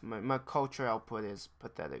surprised. My culture output is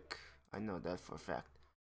pathetic. I know that for a fact.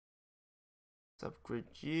 Let's upgrade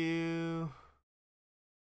you.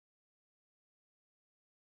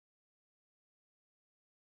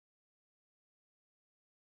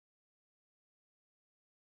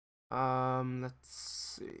 Let's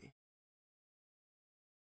see.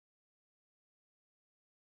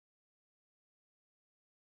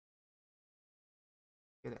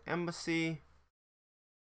 Get an embassy.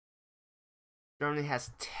 Germany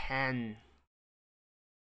has 10.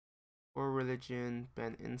 For religion,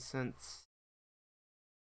 ban incense.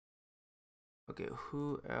 Okay,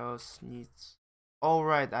 who else needs? All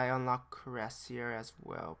right, I unlock Cuirassier as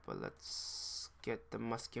well, but let's get the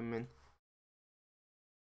Musketman.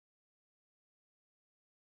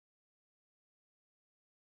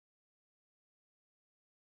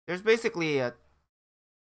 There's basically a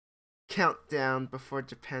countdown before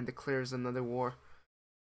Japan declares another war.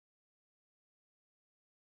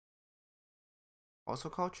 Also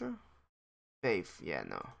culture? Faith, yeah,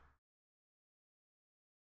 no.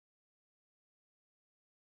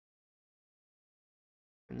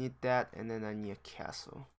 I need that, and then I need a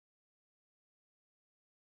castle.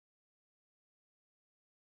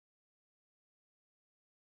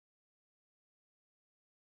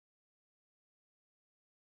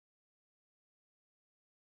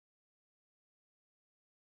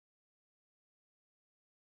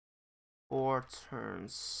 4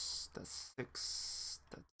 turns. That's 6.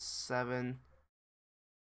 That's 7.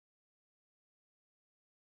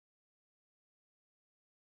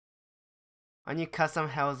 I need custom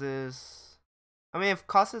houses. I mean, if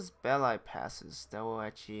Casus Belli passes, that will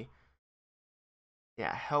actually,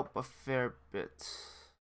 yeah, help a fair bit.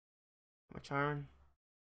 How much iron?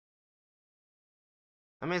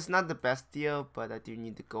 I mean, it's not the best deal, but I do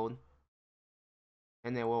need the gold.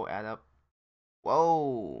 And it will add up.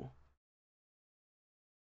 Whoa!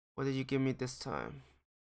 What did you give me this time?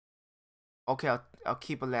 Okay, I'll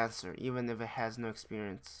keep a Lancer, even if it has no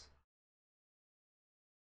experience.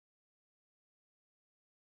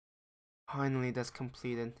 Finally, that's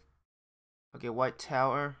completed. Okay, White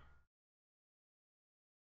Tower.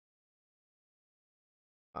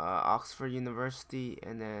 Oxford University,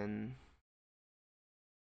 and then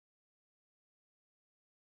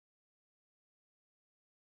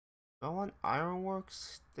do I want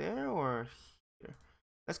Ironworks there or here?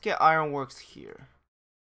 Let's get Ironworks here.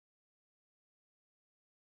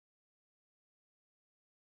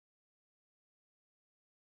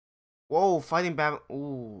 Whoa, fighting Babylon.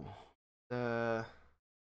 Ooh, the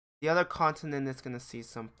other continent is gonna see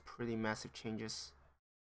some pretty massive changes.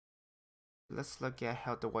 Let's look at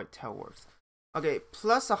how the White Tower works. Okay,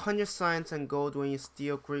 plus 100 science and gold when you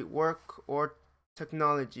steal great work or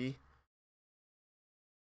technology.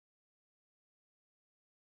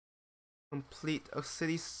 Complete a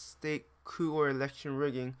city-state coup or election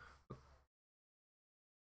rigging.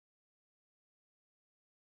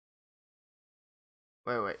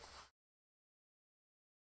 Wait.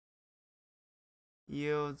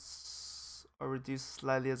 Yields are reduced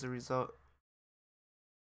slightly as a result.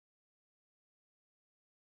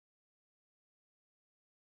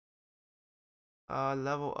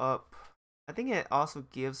 Level up. I think it also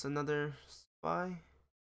gives another spy.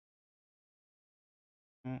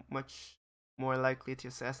 Much more likely to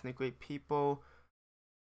assassinate great people.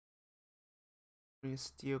 When you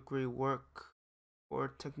steal great work or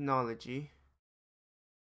technology.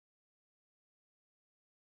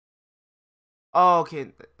 Oh,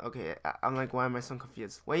 okay. I'm like, why am I so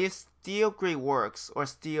confused? When you steal great works or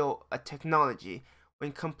steal a technology,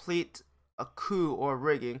 when complete a coup or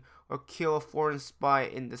rigging, or kill a foreign spy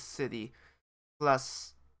in the city,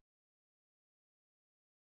 plus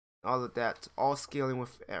all of that, all scaling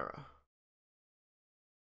with era.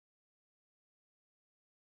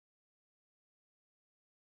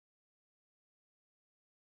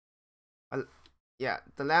 Yeah,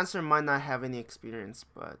 the Lancer might not have any experience,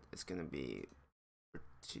 but it's gonna be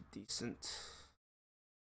pretty decent.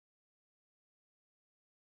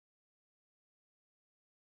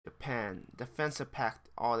 Japan, defensive pact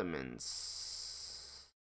Ottomans.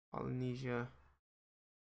 Polynesia.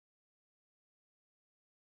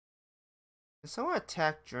 Did someone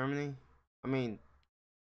attack Germany? I mean,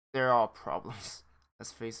 they're all problems.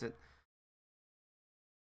 Let's face it.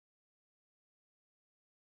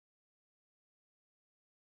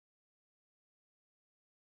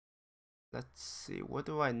 Let's see. What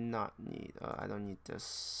do I not need? I don't need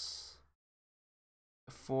this.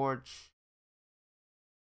 The forge.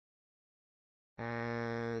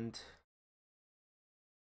 And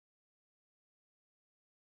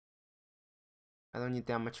I don't need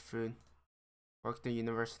that much food. Work the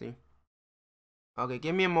university. Okay,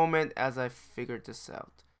 give me a moment as I figure this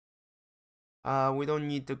out. We don't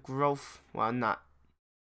need the growth. Well, not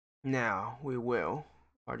now. We will.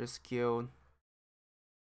 Artist Guild.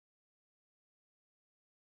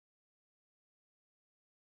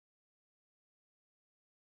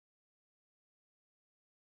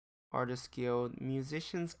 Artist Guild.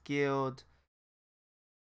 Musicians Guild.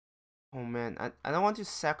 Oh man, I don't want to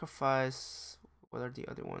sacrifice. What are the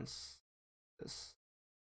other ones? This.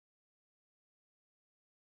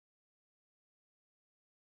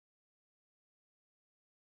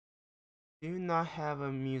 Do you not have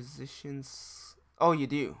a musicians? Oh, you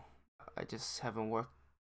do. I just haven't worked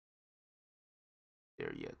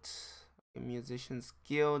there yet. A musicians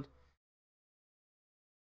guild.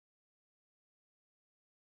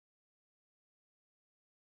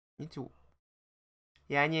 Need to.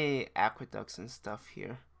 Yeah, I need aqueducts and stuff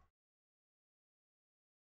here.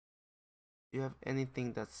 Do you have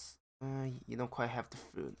anything that's? You don't quite have the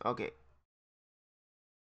food. Okay.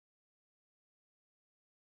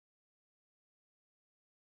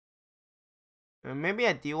 Maybe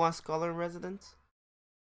I do want scholar residence.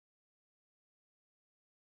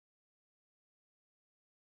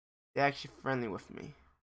 They're actually friendly with me.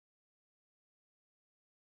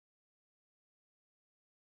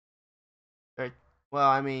 Right. Well,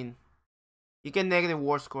 I mean, you get negative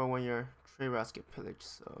war score when your trade routes get pillaged,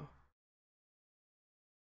 so.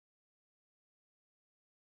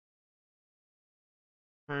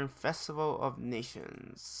 Turn Festival of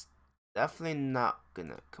Nations. Definitely not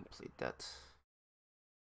gonna complete that.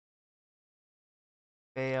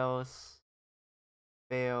 Fails.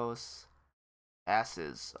 Fails.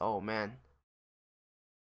 Passes. Oh man.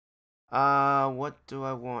 What do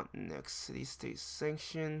I want next? City state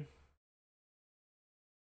sanction.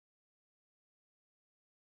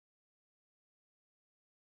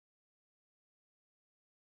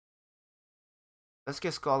 Let's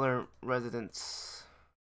get scholar residents.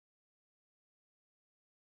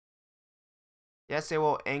 Yes, it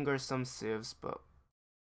will anger some civs, but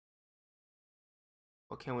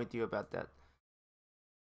what can we do about that?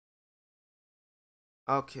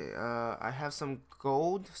 Okay, I have some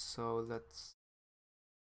gold, so let's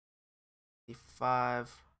see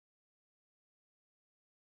 5.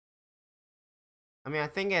 I mean, I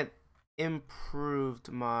think it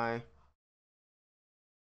improved my.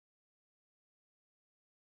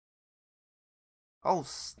 Oh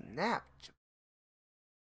snap!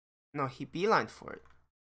 No, he beelined for it.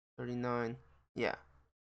 39. Yeah.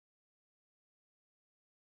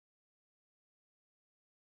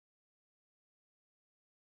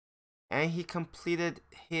 And he completed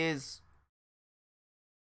his.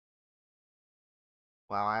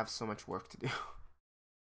 Wow, I have so much work to do.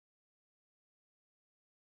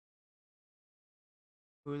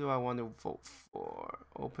 Who do I want to vote for?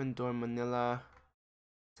 Open Door Manila.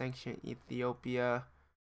 Sanction Ethiopia.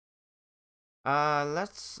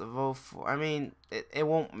 Let's vote for. I mean, it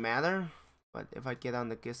won't matter, but if I get on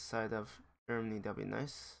the good side of Germany, that'd be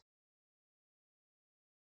nice.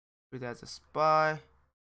 Put as a spy.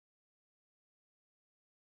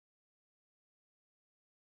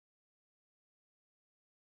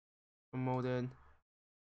 Promoted.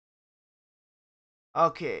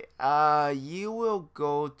 Okay, you will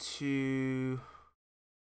go to.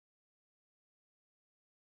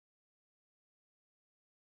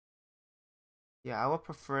 Yeah, I would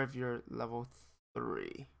prefer if you're level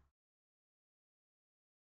 3.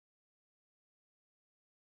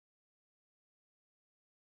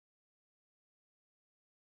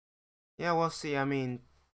 Yeah, we'll see. I mean,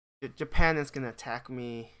 Japan is gonna attack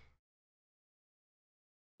me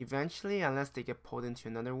eventually, unless they get pulled into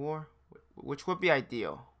another war, which would be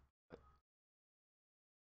ideal.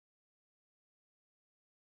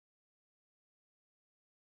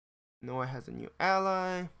 Noah has a new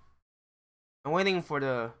ally. I'm waiting for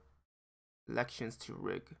the elections to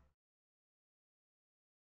rig.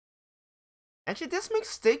 Actually, this makes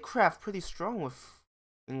statecraft pretty strong with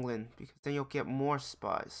England, because then you'll get more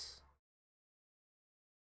spies.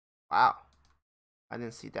 Wow. I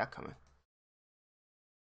didn't see that coming.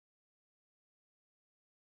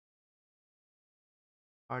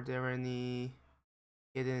 Are there any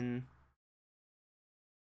hidden...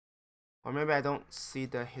 Or maybe I don't see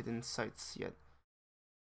the hidden sites yet.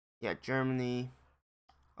 Yeah, Germany.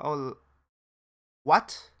 Oh,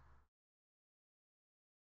 what?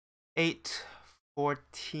 8,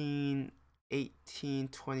 14, 18,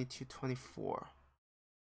 22, 24.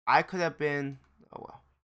 I could have been... Oh well.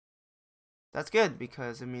 That's good,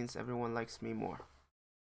 because it means everyone likes me more.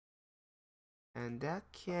 And that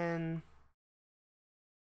can...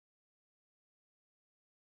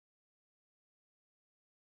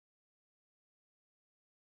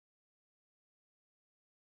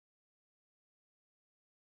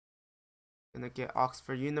 Gonna get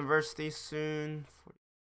Oxford University soon.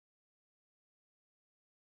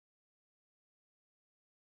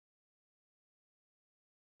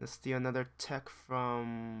 Let's steal another tech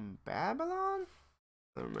from Babylon?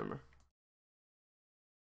 I don't remember.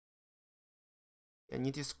 I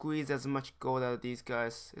need to squeeze as much gold out of these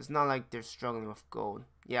guys. It's not like they're struggling with gold.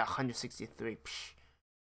 Yeah, 163. Psh.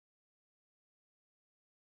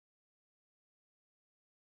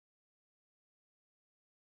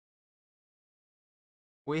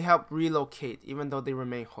 We help relocate, even though they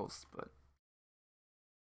remain hosts, but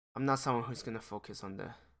I'm not someone who's gonna focus on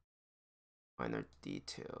the minor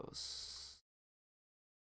details.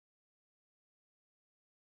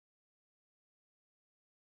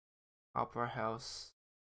 Opera House.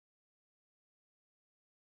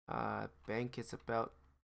 Bank is about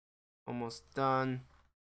almost done.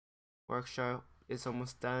 Workshop is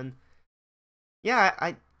almost done.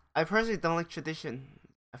 Yeah, I personally don't like tradition.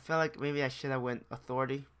 I feel like maybe I should have went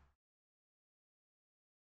authority.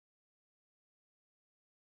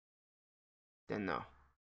 Then no.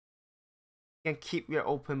 You can keep your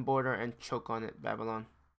open border and choke on it, Babylon.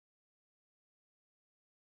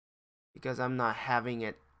 Because I'm not having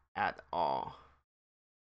it at all.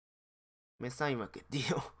 I mean, it's not even a good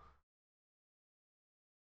deal.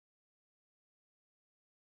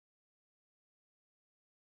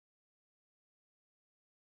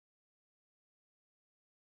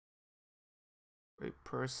 Great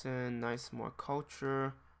person, nice, more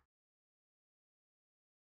culture.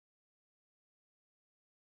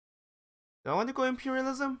 Do I want to go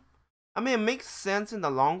imperialism? I mean, it makes sense in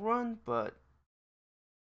the long run, but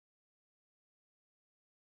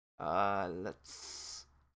let's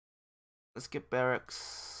get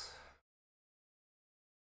barracks.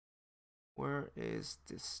 Where is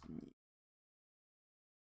this?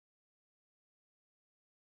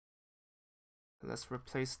 Let's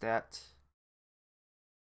replace that.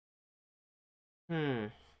 I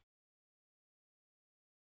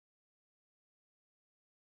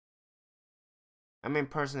mean,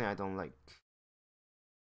 personally, I don't like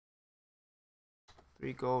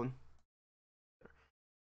 3 gold.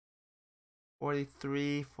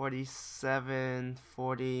 43, 47,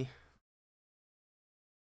 40.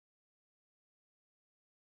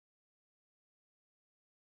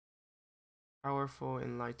 Powerful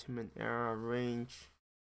Enlightenment era range.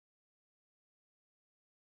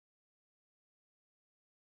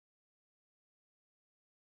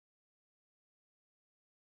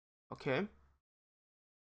 Okay.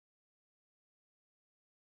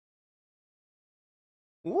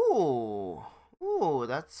 Ooh. Ooh,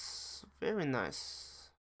 that's very nice.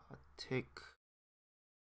 I'll take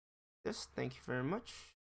this. Thank you very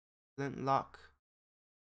much. Flintlock.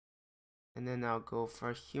 And then I'll go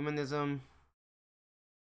for humanism.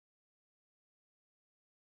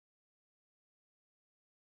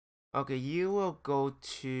 Okay, you will go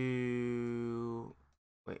to...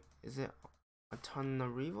 Wait, is it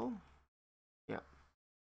Antananarivo? Yeah.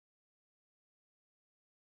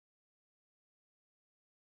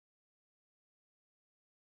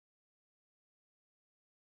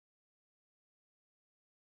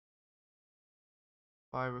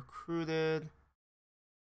 I recruited.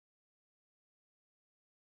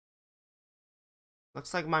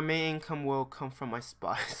 Looks like my main income will come from my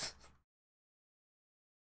spies.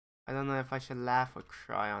 I don't know if I should laugh or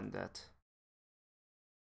cry on that.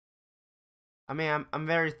 I mean, I'm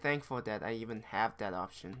very thankful that I even have that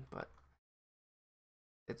option, but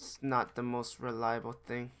it's not the most reliable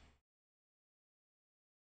thing.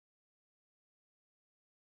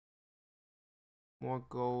 More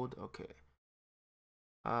gold, okay.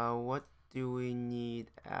 What do we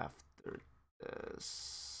need after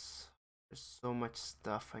this? There's so much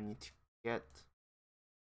stuff I need to get.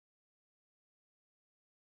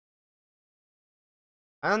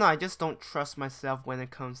 I don't know, I just don't trust myself when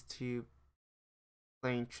it comes to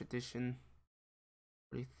playing tradition.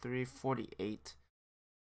 43, 48.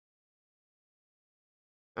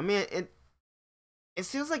 I mean, it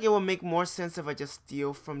seems like it will make more sense if I just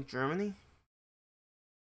steal from Germany.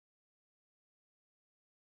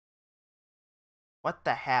 What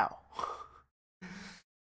the hell?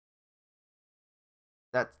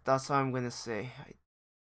 That's what I'm gonna say.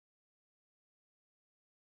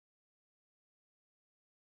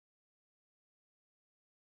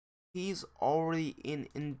 He's already in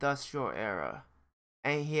industrial era,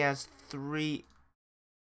 and he has 3.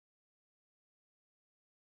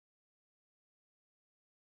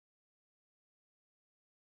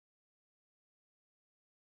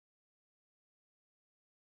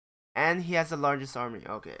 And he has the largest army.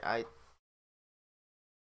 Okay, I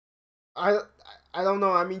I don't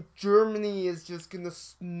know. I mean, Germany is just gonna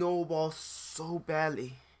snowball so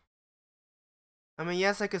badly. I mean,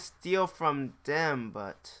 yes, I could steal from them,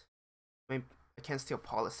 but I mean, I can't steal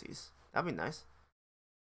policies. That'd be nice.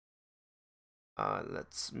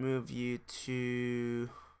 Let's move you to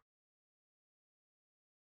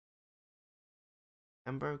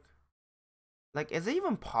Hamburg. Like, is it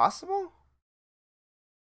even possible?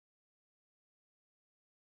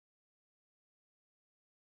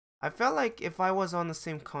 I felt like if I was on the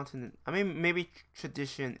same continent, I mean, maybe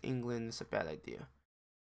tradition England is a bad idea.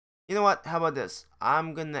 You know what? How about this?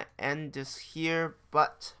 I'm gonna end this here,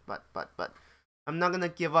 but I'm not gonna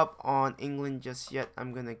give up on England just yet.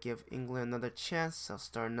 I'm gonna give England another chance. I'll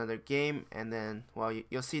start another game, and then, well,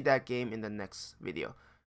 you'll see that game in the next video.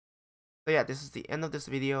 So yeah, this is the end of this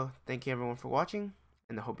video. Thank you everyone for watching,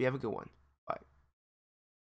 and I hope you have a good one.